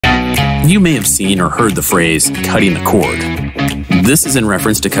You may have seen or heard the phrase, cutting the cord. This is in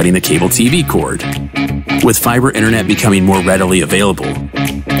reference to cutting the cable TV cord. With fiber internet becoming more readily available,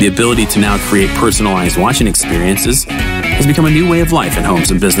 the ability to now create personalized watching experiences has become a new way of life in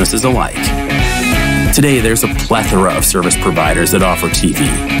homes and businesses alike. Today, there's a plethora of service providers that offer TV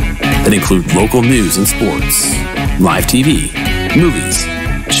that include local news and sports, live TV, movies,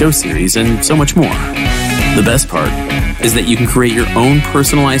 show series, and so much more. The best part is that you can create your own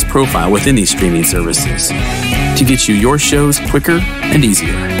personalized profile within these streaming services to get you your shows quicker and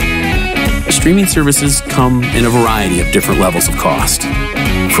easier. Streaming services come in a variety of different levels of cost,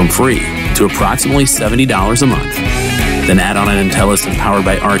 from free to approximately $70 a month. Then add on an entails and powered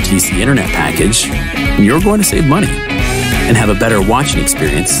by RTC internet package, and you're going to save money and have a better watching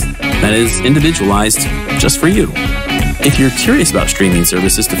experience that is individualized just for you. If you're curious about streaming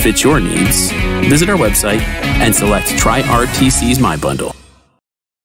services to fit your needs, visit our website and select Try RTC's My Bundle.